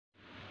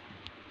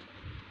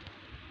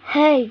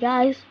Hey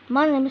guys,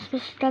 my name is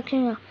Mr.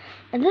 Takino,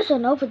 and this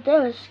one over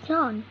there is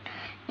John.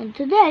 And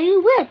today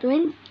we're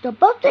doing the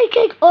birthday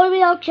cake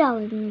Oreo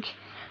challenge.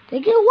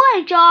 Take it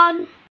away,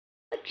 John.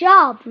 Good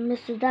job,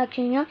 Mr.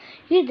 Takino.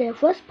 You did the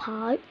first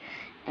part.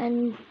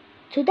 And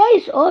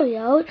today's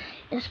Oreo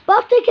is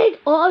birthday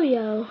cake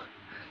Oreo.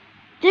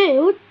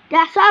 Dude,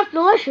 that sounds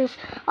delicious.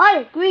 I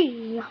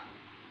agree.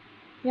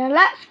 Now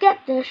let's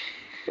get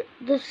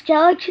this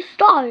challenge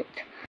started.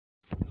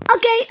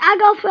 Okay, I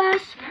go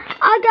first.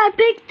 I gotta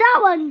pick that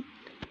one.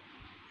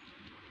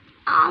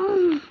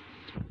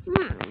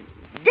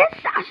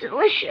 This sounds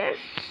delicious.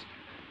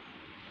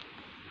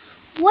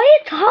 What are you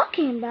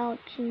talking about,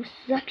 Mr.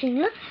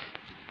 Zuckerman?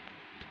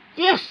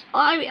 This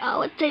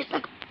Oreo, it tastes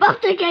like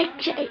birthday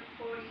cake.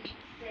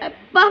 A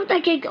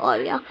birthday cake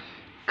Oreo.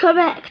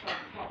 Correct.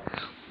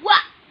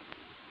 What?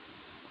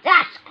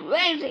 That's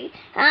crazy.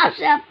 How's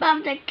that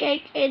birthday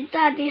cake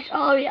inside this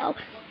Oreo?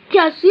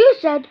 Because you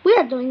said we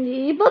are doing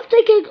the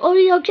birthday cake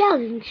Oreo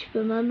challenge,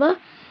 remember?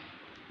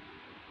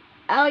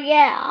 Oh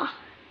yeah.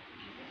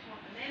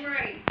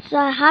 So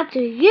I had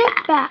to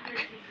get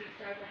back.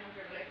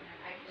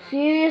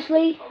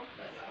 Seriously?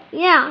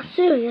 Yeah,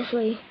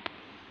 seriously.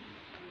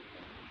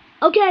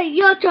 Okay,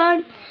 your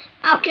turn.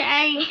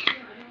 Okay.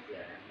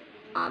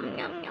 Yum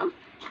yum.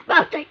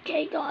 Birthday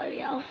cake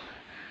Oreo.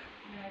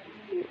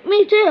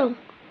 Me too.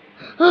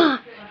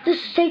 This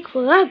will take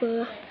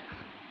forever.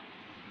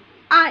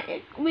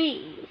 I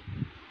agree.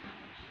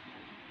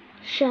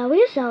 Shall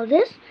we sell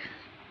this?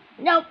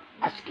 Nope,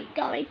 let's keep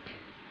going.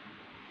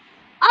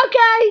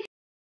 Okay.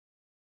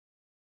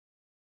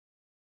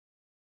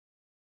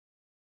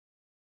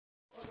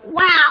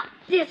 Wow,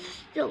 this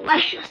is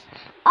delicious.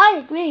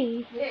 I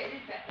agree.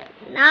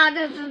 Now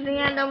this is the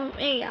end of the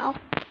video.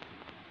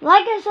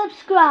 Like and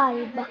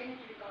subscribe.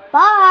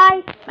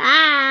 Bye.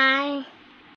 Bye.